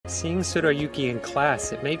Seeing Tsurayuki in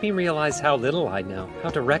class, it made me realize how little I know, how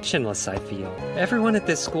directionless I feel. Everyone at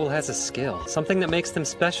this school has a skill, something that makes them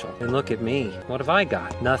special. And look at me, what have I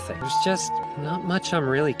got? Nothing. There's just not much I'm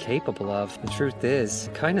really capable of. The truth is,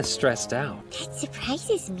 I'm kinda stressed out. That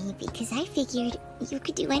surprises me because I figured you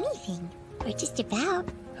could do anything. Or just about.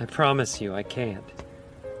 I promise you I can't.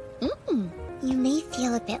 You may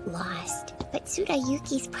feel a bit lost, but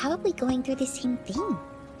Tsurayuki's probably going through the same thing.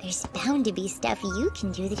 There's bound to be stuff you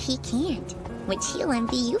can do that he can't, which he'll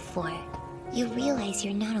envy you for. You realize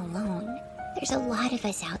you're not alone. There's a lot of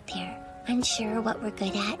us out there, unsure what we're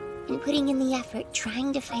good at, and putting in the effort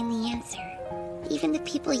trying to find the answer. Even the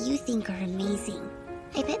people you think are amazing.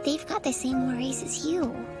 I bet they've got the same worries as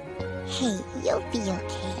you. Hey, you'll be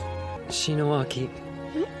okay. Shinowaki,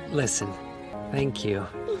 listen, thank you.